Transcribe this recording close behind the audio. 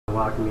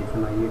welcome you to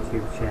my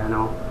YouTube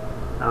channel.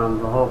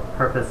 The whole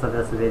purpose of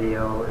this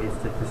video is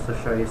just to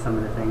show you some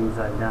of the things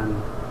I've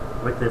done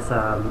with this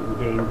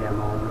game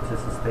demo, which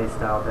is a space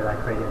style that I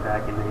created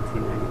back in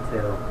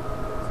 1992.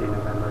 See,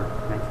 November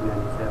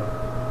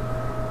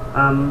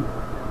 1992.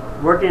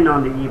 Working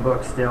on the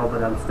ebook still,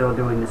 but I'm still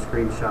doing the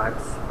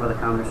screenshots for the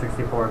Commodore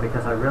 64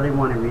 because I really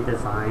want to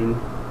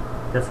redesign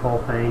this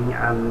whole thing.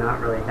 I'm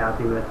not really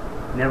happy with,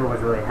 never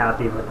was really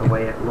happy with the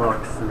way it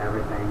looks and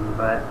everything,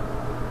 but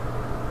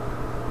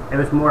it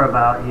was more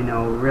about, you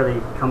know,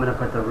 really coming up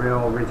with a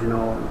real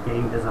original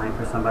game design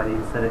for somebody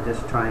instead of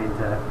just trying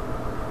to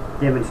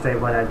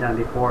demonstrate what I'd done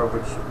before,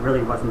 which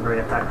really wasn't very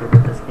effective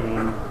with this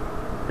game.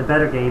 The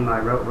better game I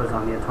wrote was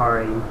on the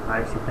Atari.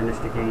 I actually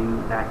finished a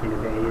game back in the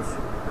days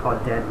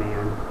called Dead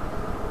Man,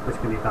 which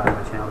can be found on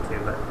my channel too.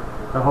 But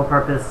the whole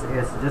purpose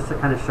is just to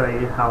kind of show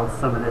you how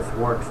some of this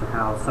works and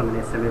how some of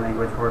the assembly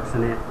language works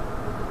in it.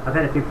 I've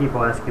had a few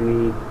people asking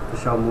me to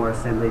show more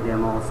assembly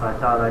demos, so I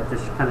thought I'd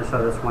just kind of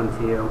show this one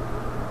to you.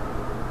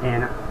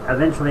 And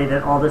eventually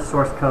that all this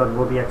source code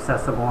will be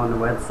accessible on the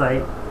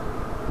website.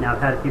 Now,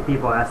 I've had a few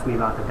people ask me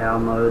about the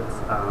downloads.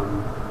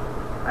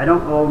 I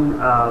don't own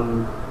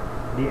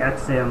the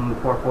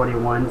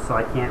XM441, so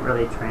I can't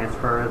really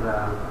transfer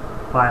the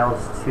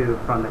files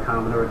from the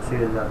Commodore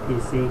to the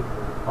PC,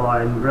 although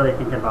I'm really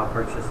thinking about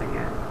purchasing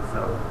it.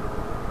 So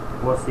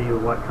we'll see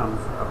what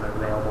comes of it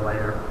available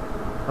later.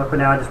 But for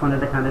now, I just wanted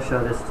to kind of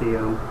show this to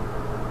you.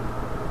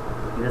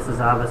 This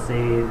is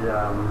obviously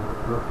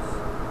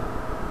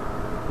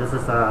this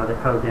is the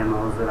code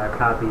demos that I've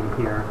copied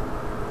here,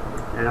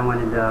 and I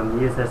wanted to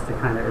use this to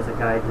kind of as a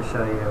guide to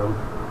show you.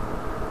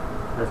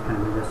 Let's kind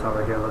of move this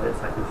over here a little bit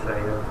so I can show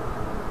you.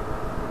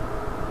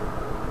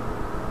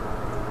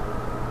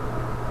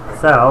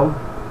 So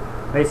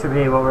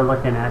basically what we're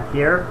looking at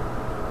here,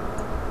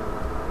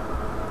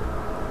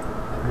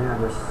 and I'll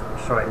just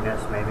shorten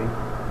this maybe.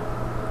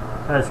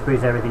 Try to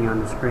squeeze everything on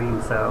the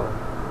screen so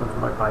it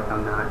doesn't look like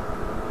I'm not.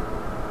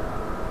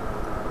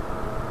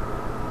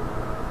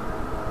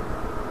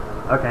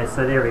 Okay,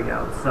 so there we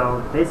go.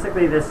 So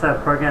basically this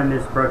program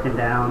is broken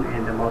down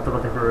into multiple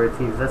different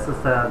routines. This is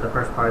the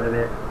first part of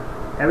it.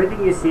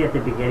 Everything you see at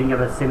the beginning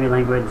of a assembly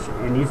language,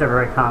 and these are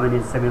very common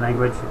in assembly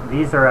language,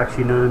 these are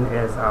actually known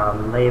as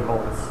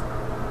labels.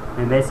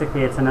 And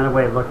basically it's another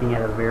way of looking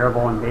at a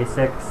variable in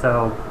BASIC.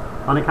 So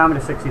on the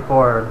Commodore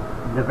 64,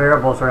 the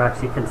variables are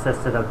actually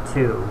consisted of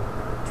two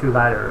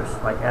letters,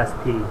 like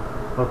SP.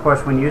 Well, of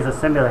course, when you use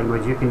assembly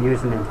language, you can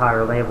use an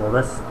entire label.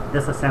 This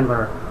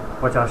assembler,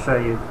 which I'll show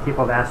you,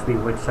 people have asked me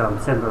which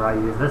assembler I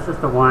use. This is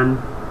the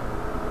one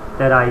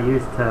that I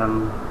used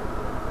to,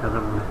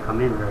 doesn't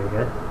come in very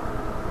good.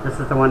 This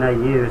is the one I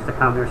used, the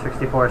Commodore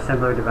 64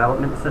 assembler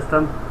development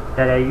system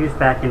that I used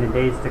back in the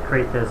days to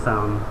create this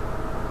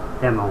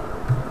demo,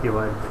 if you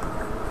would.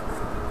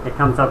 It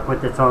comes up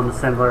with its own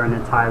assembler and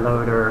entire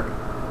loader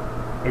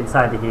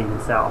inside the game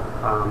itself.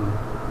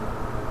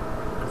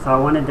 So I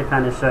wanted to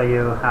kind of show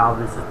you how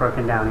this is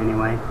broken down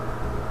anyway.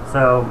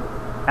 So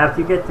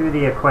after you get through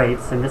the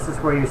equates, and this is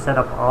where you set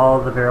up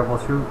all the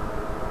variables. To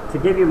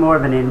give you more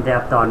of an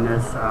in-depth on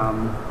this,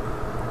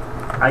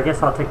 I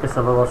guess I'll take this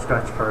a little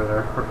stretch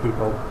further for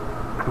people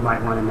who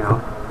might want to know.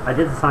 I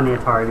did this on the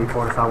Atari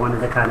before, so I wanted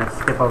to kind of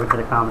skip over to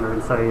the Commodore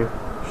and show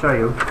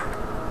you.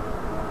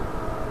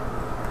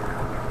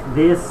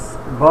 This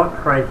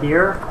book right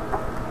here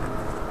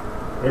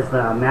is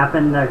the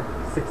Mapping the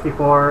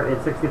 64 in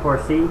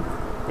 64C.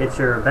 It's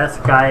your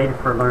best guide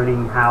for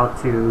learning how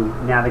to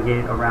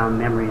navigate around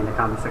memory in the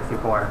Commodore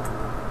 64.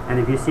 And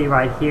if you see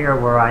right here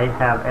where I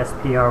have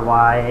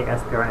SPRY,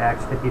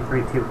 SPRX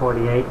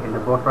 53248 in the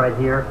book right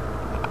here,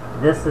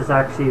 this is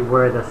actually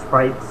where the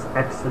sprites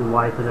X and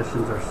Y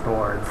positions are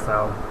stored.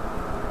 So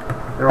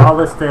they're all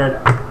listed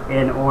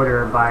in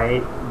order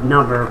by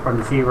number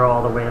from 0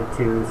 all the way up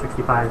to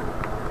 65,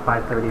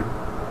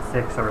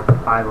 536 or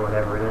 5 or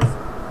whatever it is.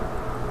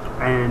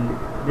 And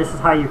this is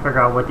how you figure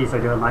out what these are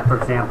doing. Like for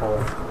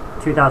example,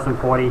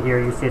 2040 here,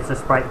 you see it's a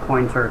sprite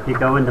pointer. If you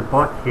go in the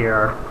book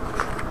here,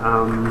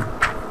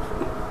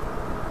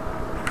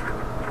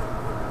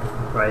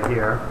 right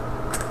here,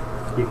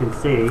 you can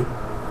see,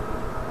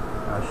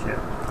 oh shit,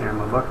 here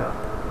my book up.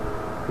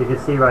 You can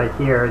see right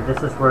here,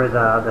 this is where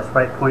the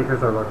sprite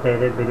pointers are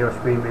located, video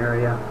stream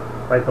area.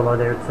 Right below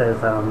there it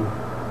says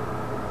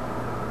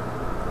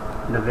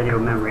the video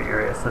memory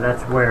area. So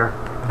that's where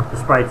the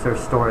sprites are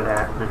stored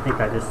at. And I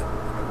think I was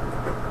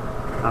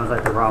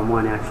at the wrong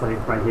one actually.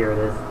 Right here it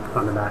is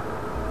on the back.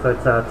 So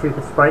it's to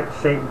the sprite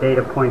shape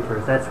data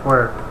pointers. That's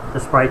where the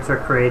sprites are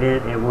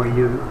created and where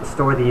you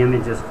store the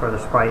images for the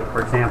sprite.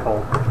 For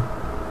example,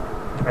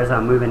 as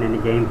I'm moving in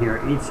the game here,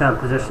 each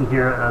position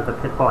here, the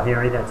pitfall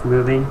Harry that's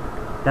moving,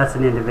 that's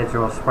an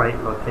individual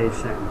sprite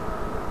location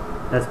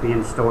that's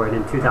being stored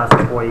in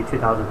 2040,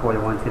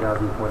 2041,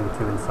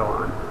 2042, and so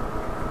on.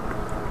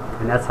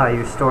 And that's how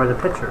you store the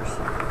pictures.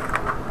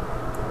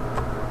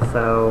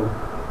 So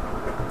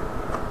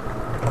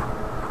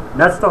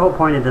that's the whole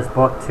point of this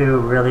book too,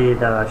 really,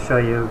 to show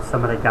you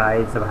some of the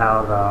guides of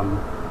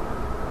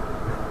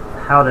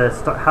how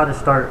to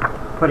start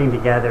putting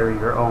together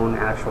your own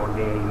actual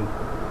game.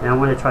 And I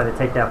want to try to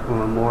take that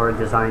from a more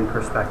design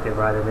perspective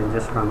rather than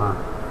just from a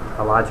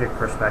logic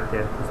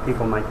perspective, because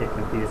people might get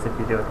confused if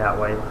you do it that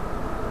way.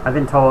 I've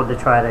been told to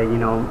try to,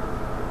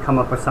 come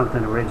up with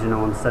something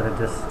original instead of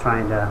just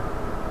trying to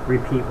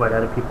repeat what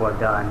other people have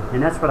done.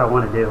 And that's what I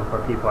want to do for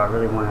people. I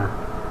really want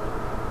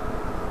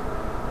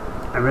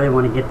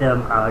to get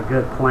them a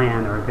good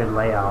plan or a good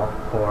layout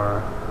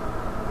for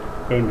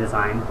game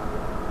design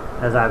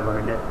as I've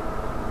learned it.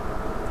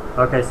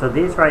 Okay, so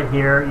these right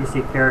here, you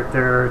see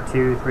character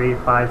 2, 3,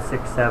 5,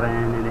 6, 7,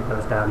 and it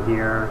goes down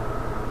here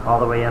all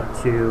the way up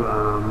to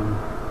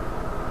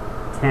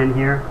 10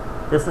 here.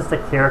 This is the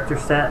character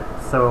set,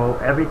 so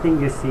everything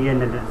you see in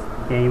this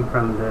game,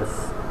 from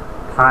this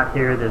pot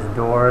here, this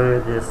door,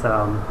 this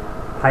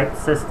pipe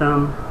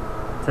system,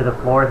 to the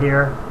floor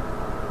here,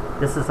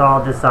 this is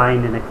all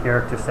designed in a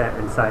character set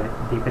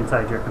deep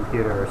inside your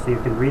computer. So you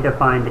can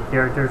redefine the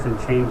characters and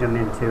change them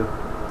into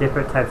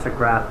different types of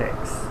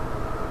graphics.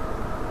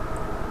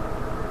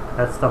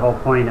 That's the whole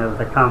point of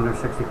the Commodore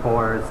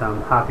 64. It's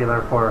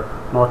popular for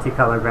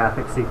multicolor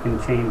graphics, so you can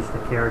change the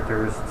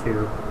characters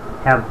to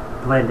have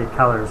blended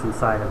colors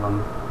inside of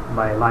them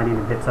by lining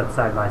the bits up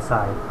side by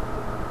side.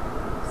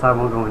 So I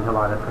won't go into a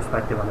lot of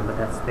perspective on it, but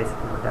that's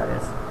basically what that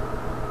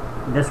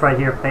is. This right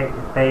here,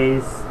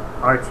 phase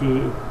RT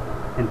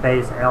and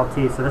phase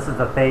LT. So this is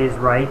the phase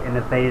right and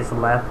the phase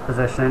left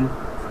position.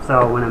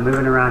 So when I'm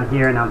moving around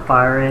here and I'm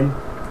firing,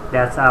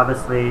 that's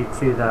obviously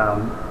to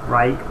the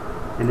right,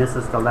 and this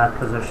is the left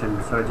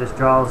position. So it just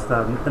draws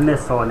the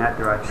missile in that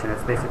direction.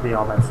 It's basically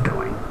all that's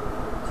doing.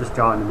 Just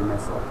drawing the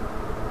missile.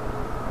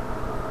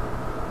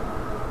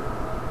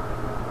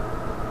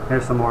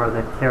 Here's some more of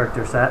the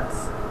character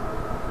sets.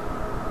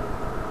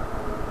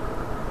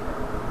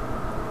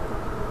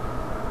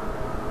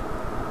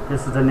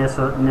 This is the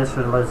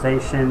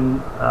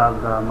initialization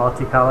of the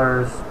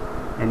multicolors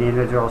and the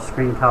individual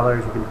screen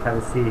colors. You can kind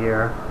of see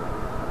here,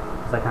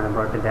 as I kind of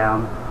broke it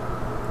down.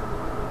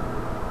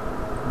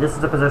 This is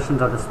the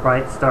positions of the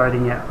sprite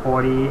starting at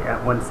 40,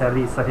 at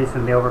 170. So he's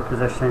in the over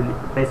position.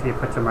 Basically, it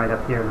puts him right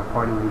up here in the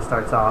 40 when he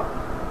starts off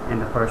in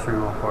the first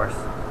room, of course,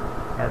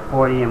 at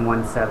 40 and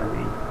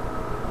 170.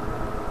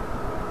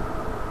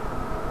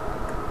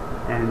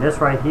 And this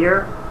right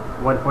here,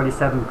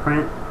 147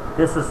 print.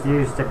 This is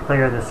used to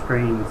clear the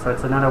screen, so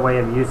it's another way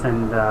of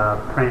using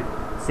the print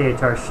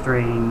CHR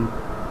string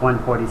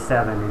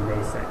 147 in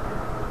BASIC.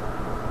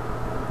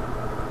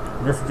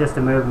 This is just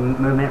a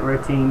movement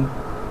routine.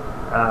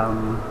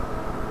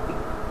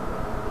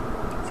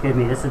 Excuse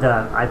me, this is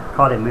I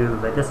called it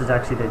move, but this is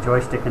actually the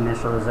joystick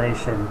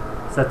initialization.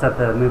 Sets up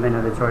the movement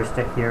of the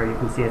joystick here. You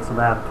can see it's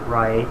left,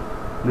 right,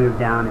 move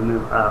down, and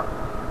move up.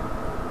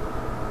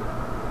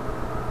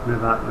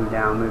 Move up, move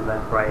down, move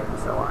left, right, and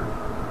so on.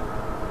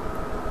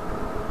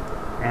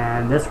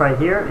 And this right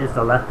here is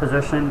the left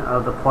position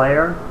of the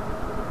player.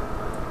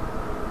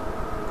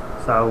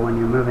 So when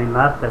you're moving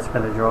left, that's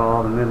going to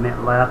draw the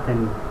movement left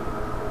and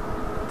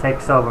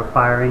takes over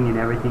firing and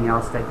everything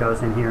else that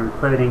goes in here,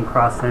 including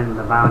crossing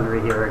the boundary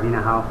here. You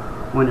know how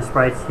when the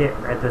sprites hit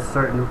at this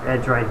certain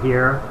edge right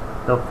here,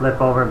 they'll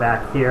flip over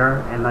back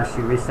here unless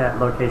you reset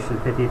location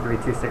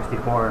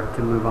 53264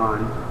 to move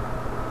on.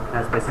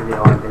 That's basically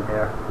all I did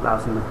there.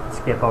 Allows them to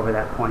skip over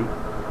that point.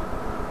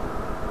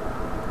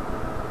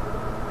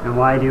 And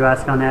why do you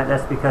ask on that?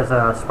 That's because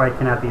a sprite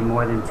cannot be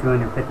more than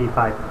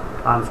 255,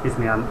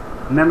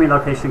 memory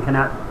location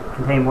cannot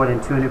contain more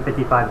than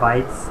 255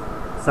 bytes.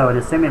 So in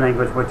assembly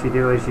language, what you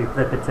do is you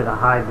flip it to the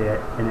high bit,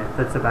 and it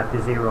flips it back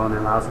to 0 and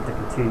allows it to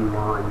continue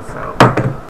on. So